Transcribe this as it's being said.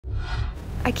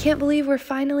I can't believe we're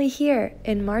finally here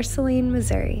in Marceline,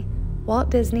 Missouri, Walt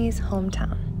Disney's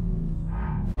hometown.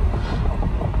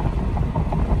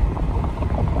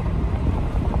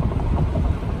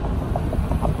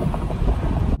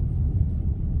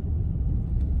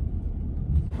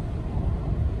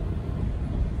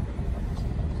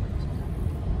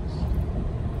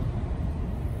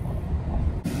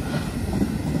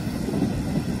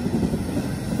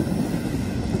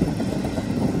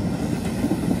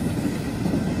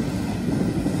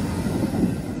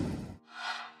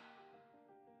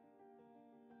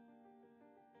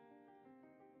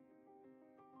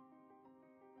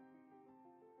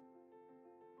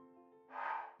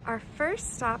 Our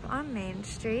first stop on Main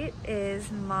Street is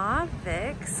Ma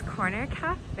Vic's Corner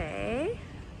Cafe.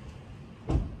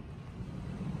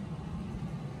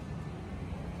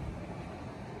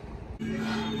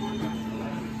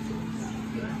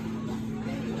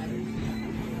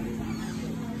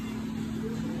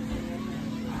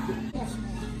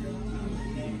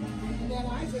 Then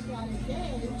Isaac got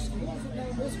engaged. He hasn't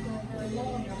known this girl very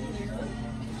long up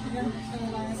there in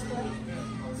Alaska.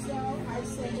 So I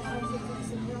said to Isaac, I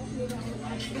said, well, you know,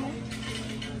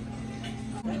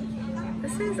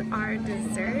 This is our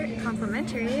dessert,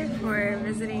 complimentary for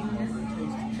visiting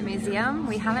the museum.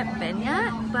 We haven't been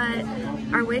yet, but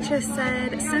our waitress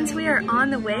said since we are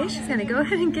on the way, she's gonna go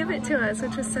ahead and give it to us,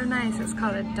 which was so nice. It's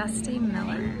called a Dusty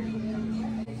Miller.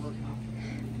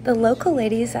 The local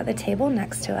ladies at the table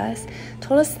next to us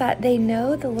told us that they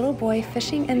know the little boy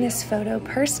fishing in this photo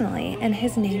personally, and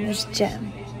his name is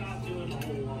Jim.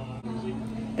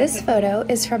 This photo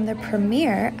is from the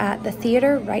premiere at the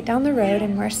theater right down the road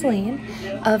in Marceline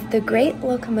of The Great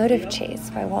Locomotive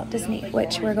Chase by Walt Disney,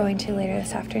 which we're going to later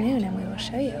this afternoon, and we will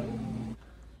show you.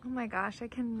 Oh my gosh, I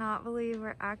cannot believe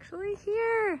we're actually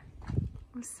here.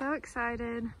 I'm so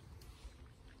excited.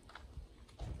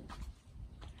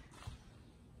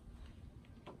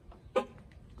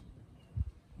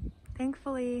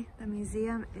 Thankfully, the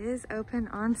museum is open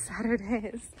on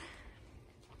Saturdays.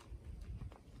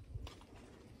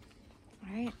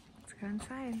 All right, let's go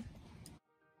inside.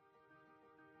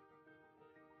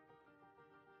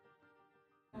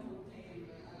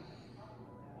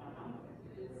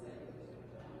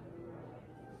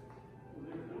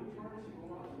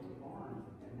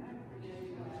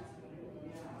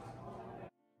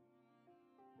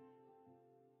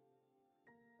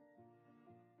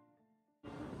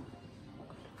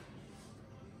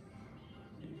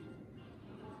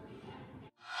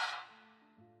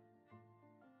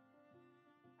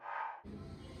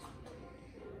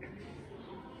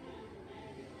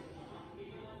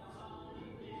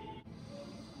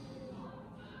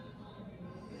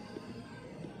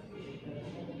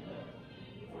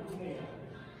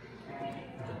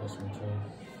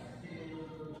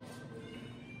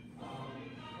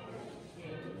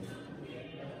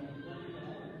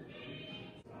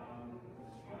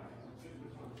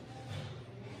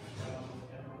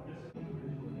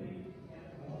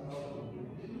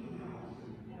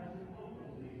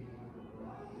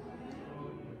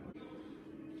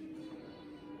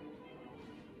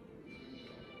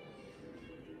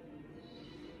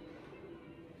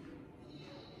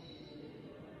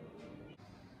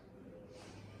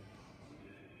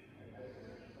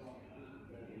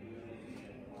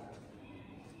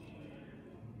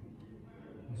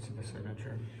 Let's see the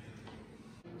signature.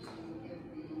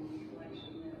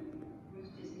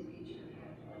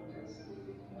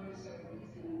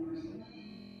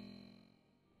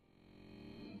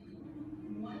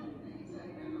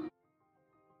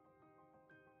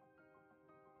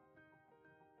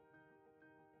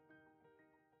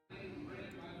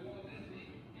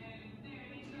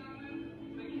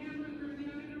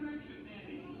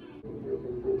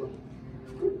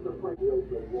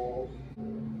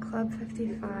 Club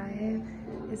 55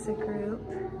 is a group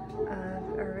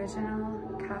of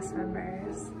original cast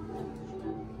members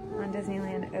on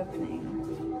Disneyland opening.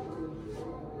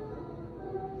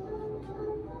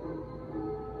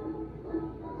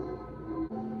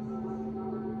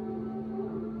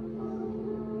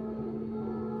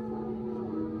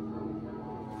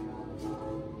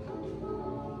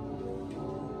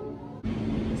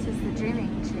 This is the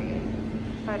Dreaming Tree,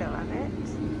 photo of it.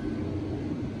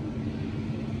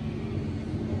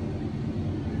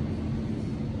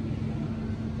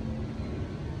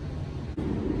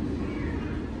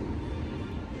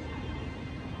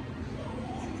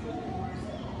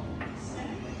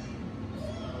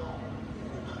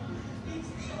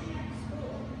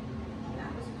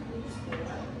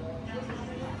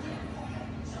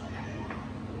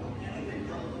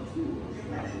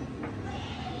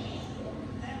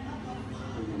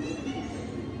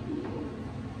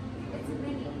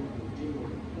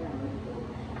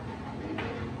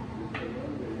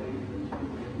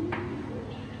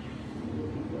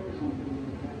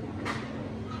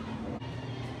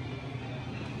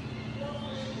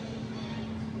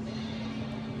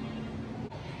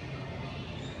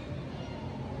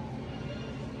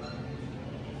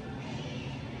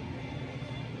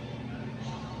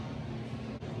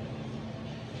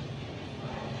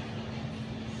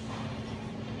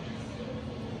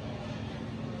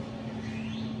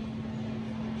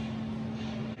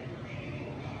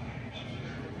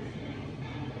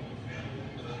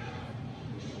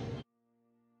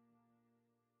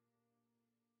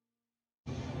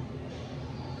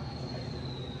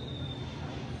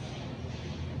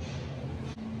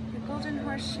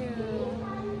 horseshoe.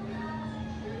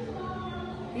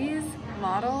 These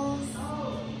models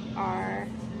are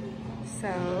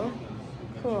so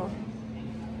cool.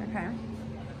 Okay.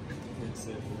 It's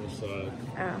this,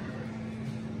 Oh.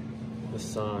 the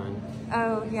sign.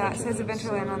 Oh, yeah, it says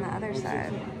Adventureland on the other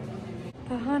side.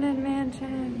 The Haunted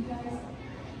Mansion.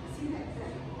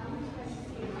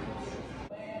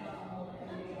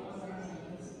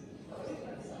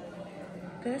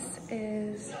 This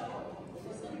is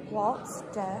Walt's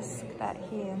desk that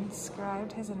he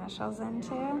inscribed his initials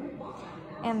into.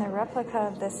 And the replica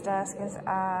of this desk is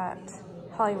at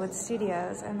Hollywood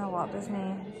Studios in the Walt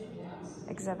Disney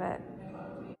exhibit.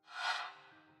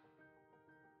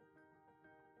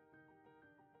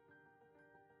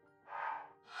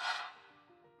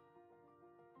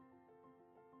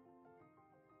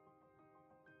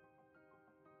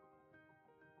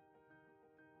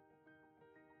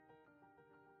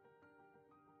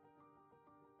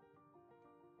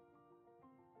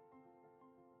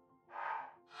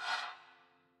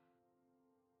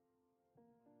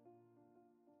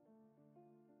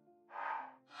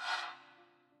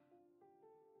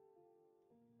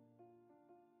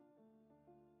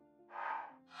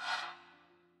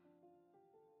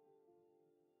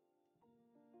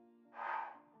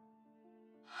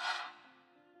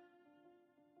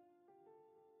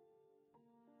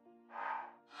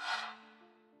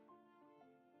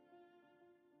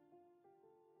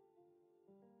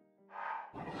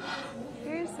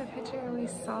 Here's the picture we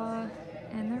saw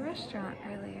in the restaurant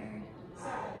earlier.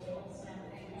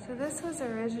 So this was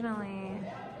originally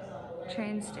a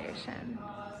train station.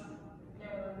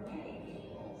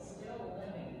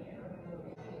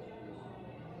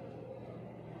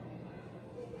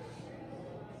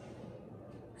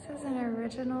 This is an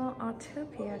original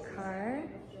Autopia car.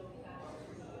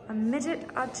 A midget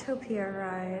Autopia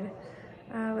ride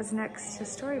was next to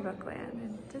Storybook Land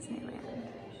in Disneyland.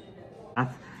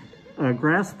 A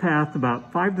grass path,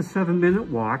 about 5 to 7 minute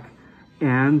walk,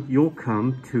 and you'll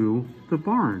come to the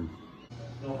barn.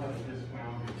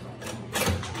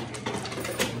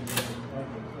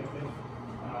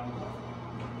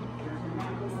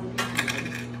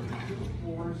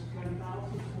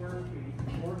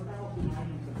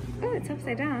 Oh, it's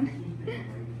upside down.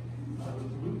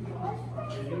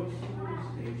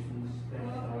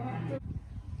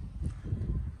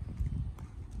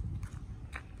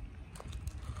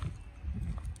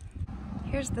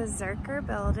 Here's the Zerker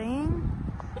building,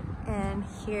 and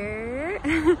here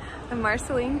the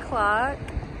Marceline clock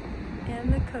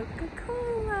and the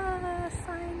Coca-Cola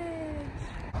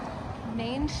signage.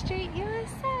 Main Street,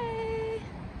 USA.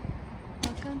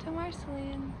 Welcome to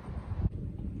Marceline.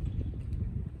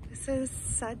 This is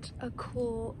such a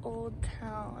cool old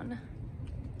town.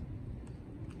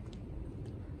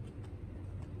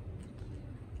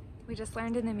 We just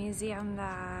learned in the museum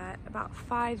that about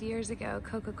 5 years ago,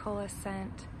 Coca-Cola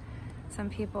sent some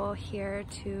people here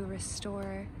to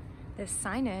restore this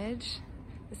signage,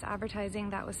 this advertising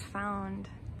that was found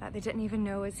that they didn't even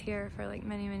know was here for like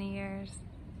many, many years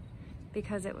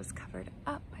because it was covered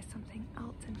up by something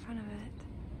else in front of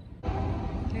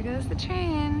it. Here goes the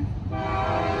train.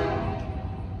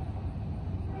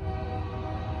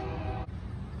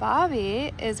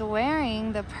 Bobby is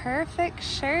wearing the perfect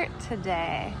shirt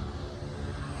today.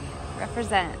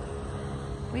 Represent.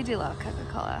 We do love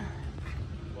Coca-Cola.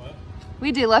 What?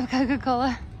 We do love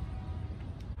Coca-Cola.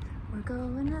 We're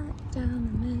going right down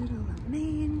the middle of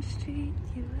Main Street,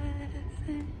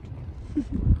 USA.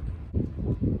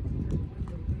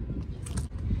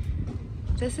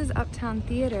 This is Uptown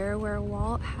Theater, where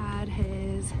Walt had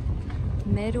his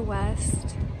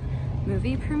Midwest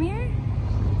movie premiere.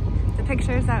 The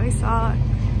pictures that we saw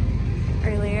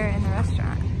earlier in the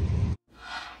restaurant.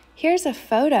 Here's a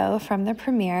photo from the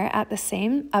premiere at the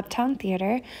same Uptown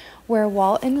Theater where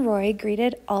Walt and Roy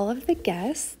greeted all of the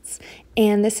guests,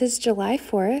 and this is July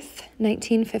 4th,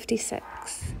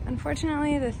 1956.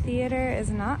 Unfortunately, the theater is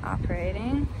not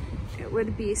operating. It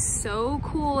would be so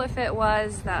cool if it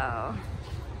was, though.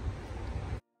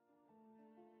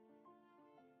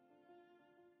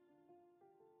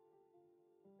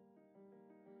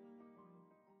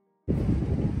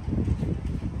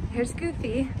 Here's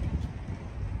Goofy.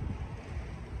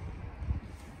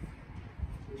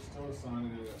 There's still a sign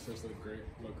in there that says the Great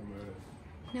Locomotive.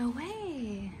 No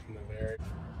way. In the very...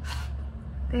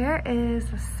 There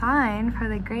is a sign for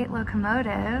the Great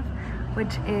Locomotive,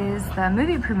 which is the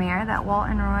movie premiere that Walt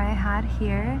and Roy had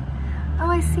here. Oh,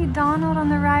 I see Donald on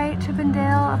the right, Chip and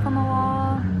Dale up on the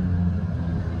wall.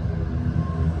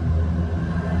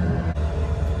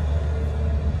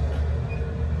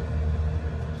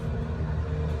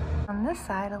 On this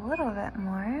side, a little bit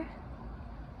more.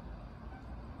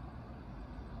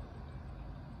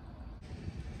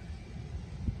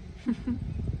 Alright,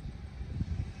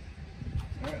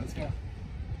 let's go.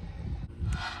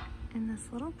 In this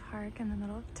little park in the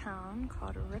middle of town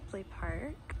called Ripley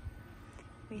Park,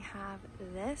 we have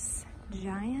this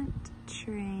giant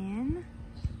train,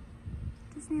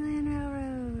 Disneyland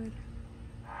Railroad.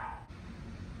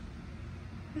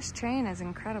 This train is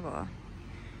incredible,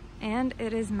 and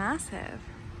it is massive.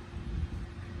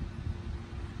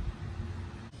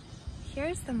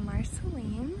 Here's the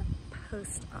Marceline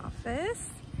Post Office,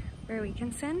 where we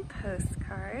can send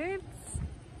postcards.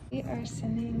 We are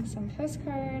sending some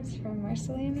postcards from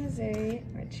Marceline, Missouri.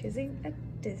 We're choosing a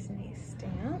Disney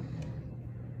stamp.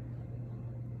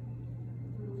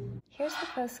 Here's the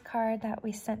postcard that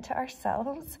we sent to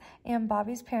ourselves, and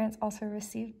Bobby's parents also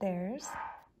received theirs.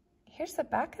 Here's the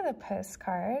back of the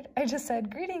postcard. I just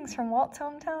said, "Greetings from Walt's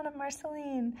hometown of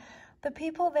Marceline." The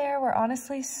people there were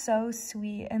honestly so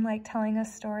sweet and like telling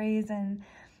us stories and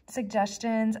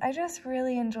suggestions. I just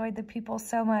really enjoyed the people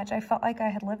so much. I felt like I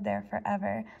had lived there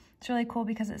forever. It's really cool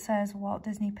because it says Walt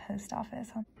Disney Post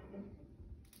Office.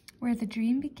 Where the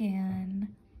dream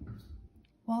began,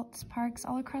 Walt's parks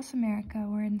all across America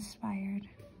were inspired.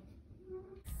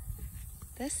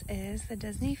 This is the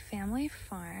Disney family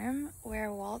farm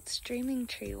where Walt's dreaming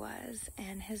tree was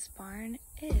and his barn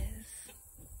is.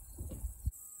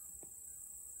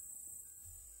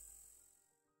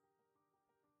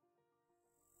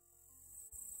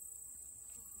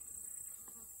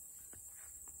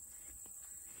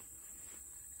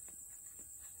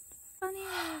 Bunny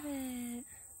rabbit.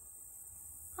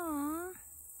 Aww.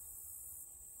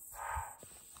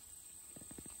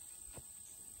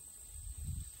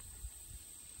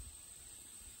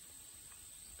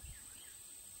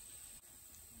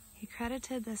 He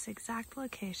credited this exact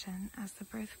location as the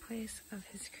birthplace of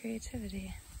his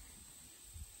creativity.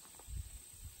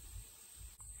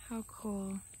 How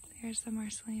cool. Here's the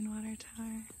Marceline Water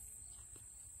Tower.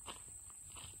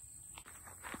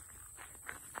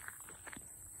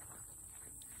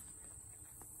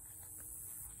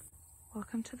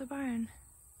 Welcome to the barn.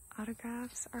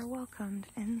 Autographs are welcomed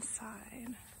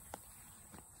inside.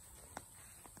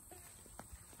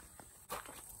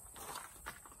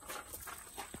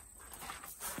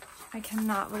 I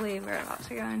cannot believe we're about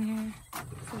to go in here.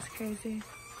 This is crazy.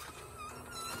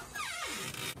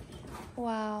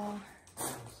 Wow.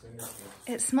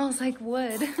 It smells like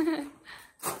wood.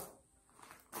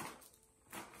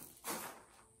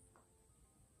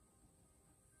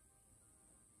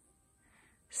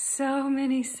 So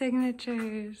many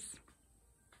signatures.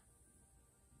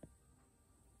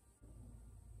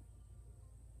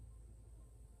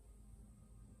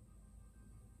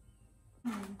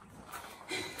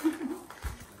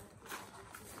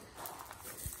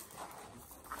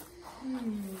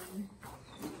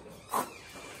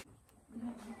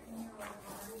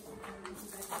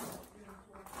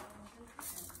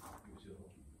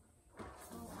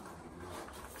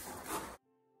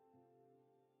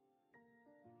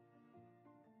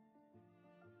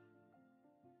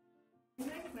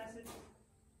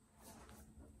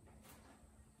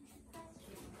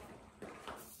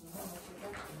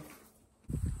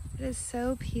 It is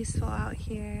so peaceful out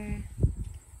here.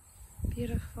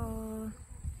 Beautiful.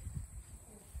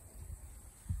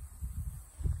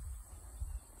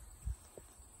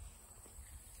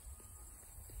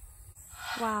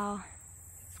 Wow,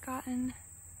 it's gotten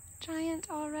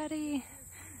giant already.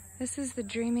 This is the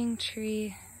dreaming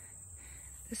tree.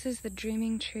 This is the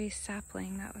dreaming tree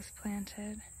sapling that was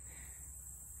planted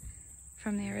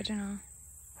from the original.